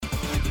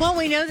Well,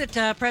 we know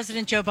that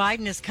President Joe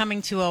Biden is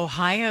coming to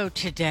Ohio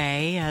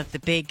today, the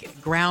big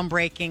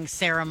groundbreaking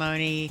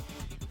ceremony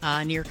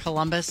near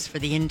Columbus for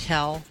the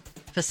Intel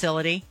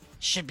facility.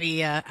 Should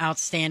be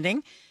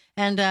outstanding.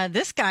 And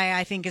this guy,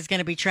 I think, is going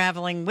to be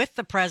traveling with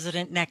the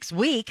president next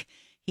week.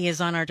 He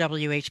is on our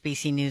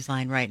WHBC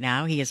Newsline right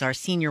now. He is our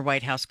senior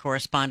White House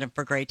correspondent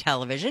for Gray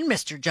Television,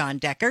 Mr. John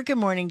Decker. Good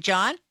morning,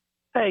 John.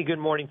 Hey, good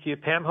morning to you,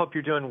 Pam. Hope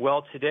you're doing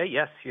well today.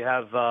 Yes, you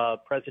have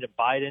President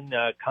Biden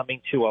coming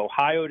to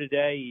Ohio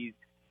today.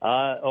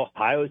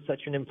 Ohio is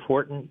such an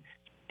important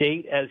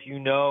state, as you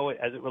know,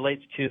 as it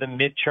relates to the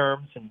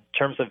midterms in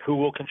terms of who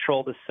will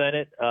control the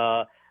Senate.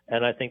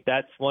 And I think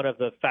that's one of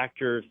the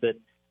factors that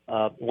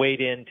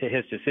weighed into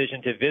his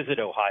decision to visit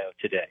Ohio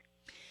today.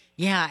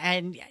 Yeah,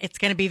 and it's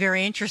going to be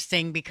very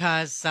interesting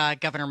because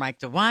Governor Mike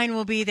DeWine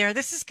will be there.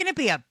 This is going to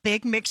be a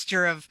big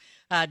mixture of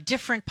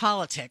different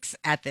politics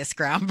at this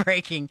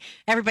groundbreaking.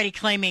 Everybody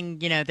claiming,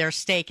 their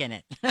stake in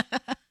it.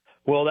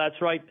 Well,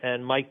 that's right.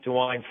 And Mike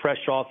DeWine,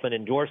 fresh off an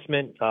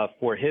endorsement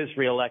for his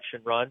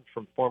reelection run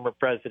from former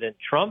President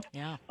Trump.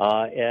 Yeah.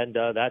 And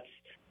that's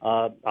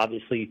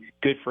obviously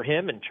good for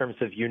him in terms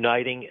of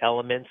uniting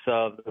elements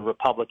of the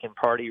Republican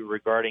Party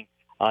regarding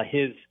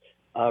his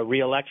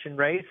reelection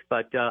race.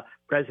 But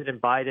President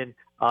Biden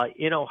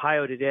in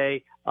Ohio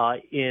today.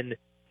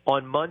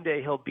 On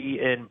Monday, he'll be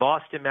in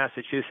Boston,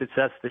 Massachusetts.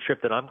 That's the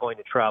trip that I'm going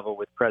to travel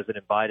with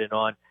President Biden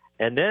on.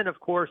 And then, of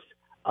course,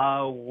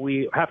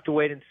 we have to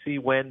wait and see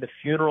when the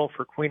funeral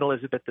for Queen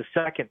Elizabeth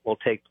II will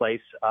take place.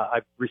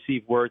 I've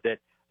received word that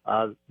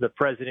the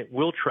president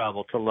will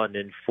travel to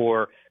London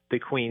for the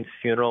Queen's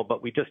funeral,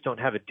 but we just don't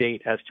have a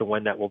date as to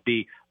when that will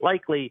be.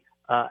 Likely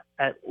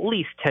at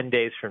least 10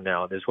 days from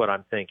now is what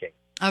I'm thinking.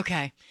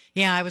 Okay.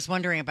 Yeah, I was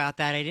wondering about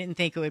that. I didn't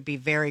think it would be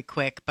very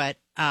quick, but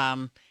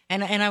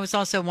and I was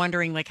also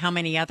wondering how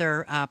many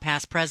other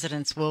past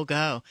presidents will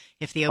go,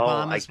 if the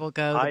Obamas will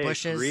go, the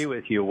Bushes. I agree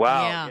with you.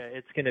 Wow. Yeah. Yeah,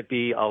 it's going to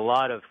be a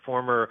lot of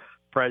former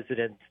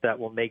presidents that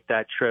will make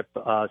that trip.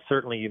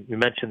 Certainly you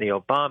mentioned the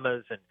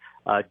Obamas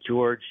and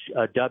George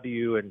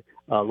W. and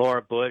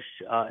Laura Bush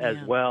as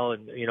well.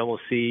 And, we'll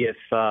see if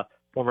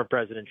former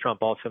President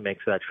Trump also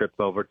makes that trip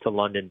over to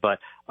London. But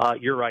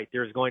you're right.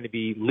 There's going to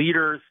be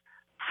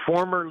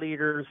former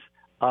leaders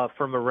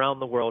from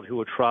around the world who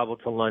will travel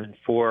to London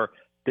for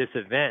this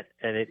event.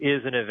 And it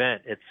is an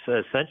event.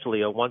 It's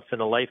essentially a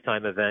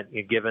once-in-a-lifetime event,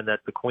 given that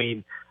the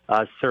Queen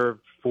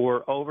served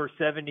for over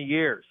 70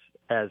 years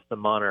as the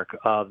monarch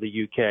of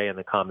the UK and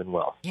the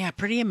Commonwealth. Yeah,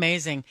 pretty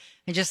amazing.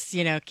 I just,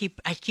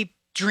 keep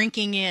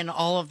drinking in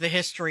all of the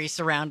history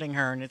surrounding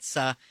her, and it's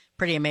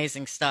pretty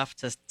amazing stuff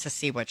to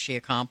see what she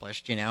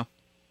accomplished,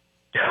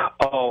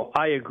 Oh,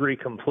 I agree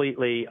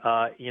completely.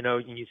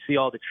 You see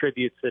all the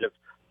tributes that have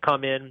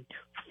come in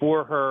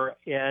for her.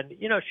 And,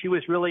 she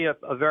was really a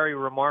very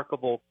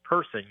remarkable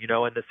person, in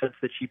the sense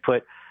that she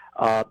put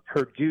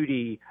her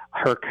duty,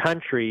 her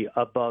country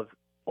above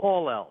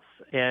all else.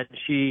 And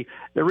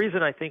the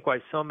reason I think why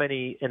so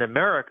many in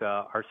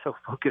America are so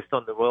focused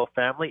on the royal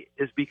family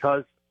is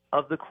because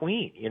of the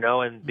Queen,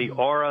 and the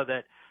aura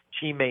that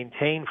she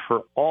maintained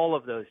for all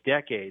of those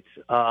decades.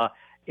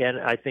 And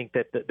I think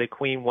that the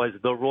Queen was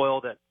the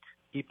royal that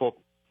people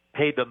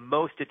paid the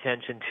most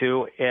attention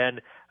to,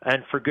 and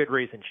for good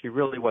reason. She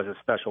really was a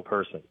special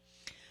person.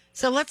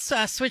 So let's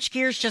switch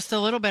gears just a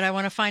little bit. I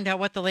want to find out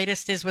what the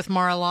latest is with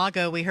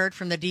Mar-a-Lago. We heard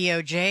from the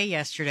DOJ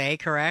yesterday,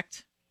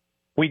 correct?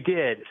 We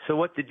did. So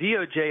what the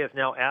DOJ is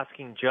now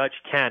asking Judge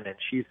Cannon,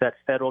 she's that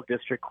federal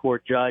district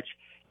court judge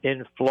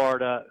in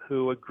Florida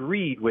who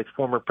agreed with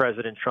former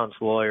President Trump's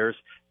lawyers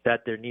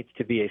that there needs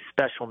to be a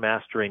special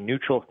master, a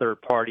neutral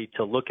third party,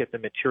 to look at the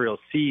material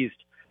seized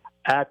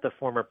at the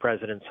former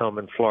president's home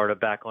in Florida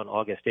back on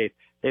August 8th.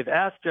 They've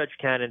asked Judge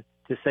Cannon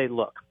to say,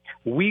 look,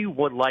 we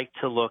would like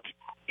to look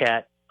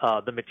at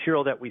the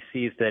material that we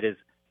seized that is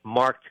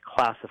marked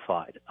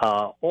classified.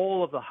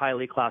 All of the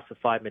highly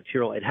classified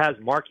material, it has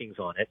markings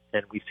on it,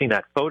 and we've seen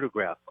that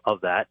photograph of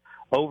that,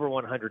 over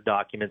 100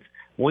 documents.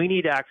 We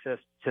need access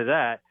to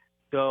that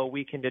so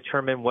we can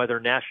determine whether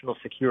national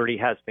security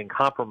has been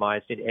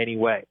compromised in any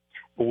way.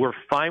 We're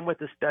fine with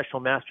the special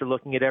master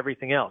looking at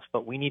everything else,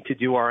 but we need to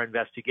do our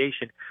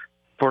investigation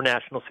for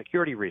national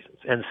security reasons.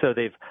 And so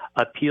they've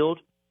appealed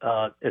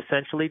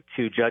essentially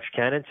to Judge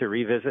Cannon to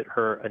revisit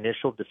her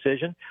initial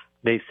decision.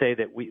 They say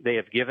that they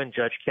have given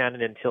Judge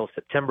Cannon until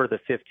September the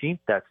 15th,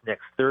 that's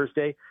next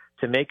Thursday,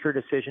 to make her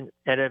decision.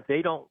 And if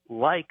they don't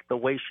like the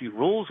way she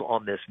rules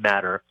on this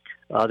matter,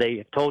 they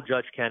have told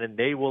Judge Cannon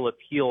they will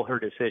appeal her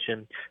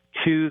decision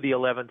to the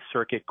 11th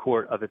Circuit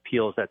Court of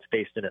Appeals that's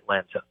based in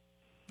Atlanta.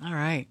 All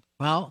right.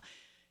 Well,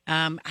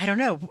 I don't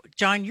know.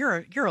 John,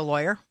 you're a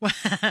lawyer.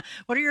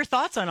 What are your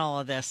thoughts on all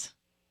of this?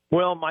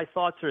 Well, my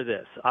thoughts are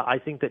this. I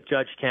think that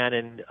Judge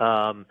Cannon,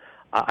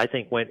 I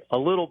think, went a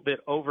little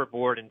bit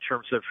overboard in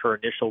terms of her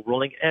initial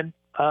ruling. And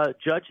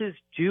judges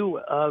do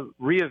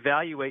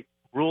reevaluate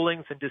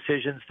rulings and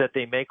decisions that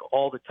they make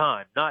all the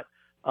time, not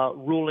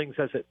rulings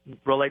as it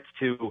relates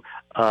to,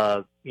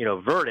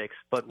 verdicts,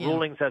 but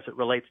rulings as it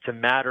relates to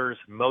matters,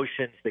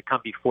 motions that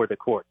come before the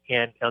court.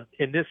 And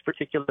in this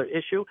particular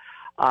issue,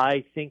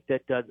 I think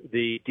that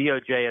the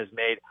DOJ has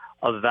made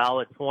a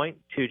valid point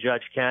to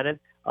Judge Cannon.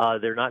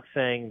 They're not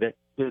saying that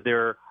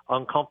they're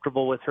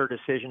uncomfortable with her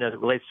decision as it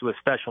relates to a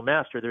special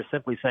master. They're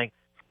simply saying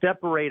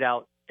separate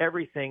out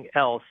everything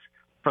else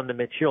from the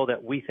material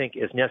that we think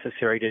is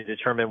necessary to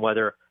determine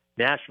whether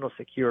national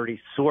security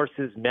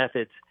sources,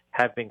 methods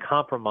have been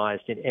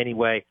compromised in any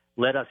way.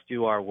 Let us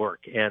do our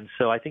work. And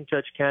so I think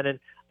Judge Cannon,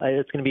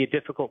 it's going to be a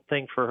difficult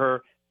thing for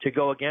her to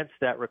go against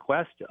that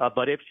request.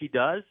 But if she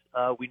does,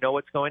 we know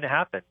what's going to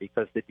happen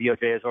because the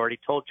DOJ has already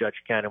told Judge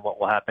Cannon what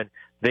will happen.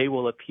 They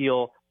will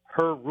appeal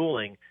her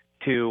ruling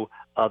to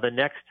the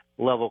next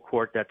level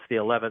court. That's the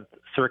 11th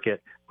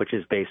Circuit, which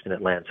is based in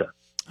Atlanta.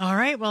 All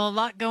right. Well, a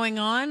lot going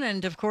on.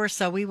 And of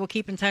course, we will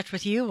keep in touch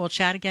with you. We'll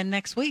chat again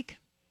next week.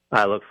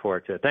 I look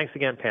forward to it. Thanks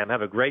again, Pam.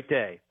 Have a great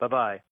day. Bye-bye.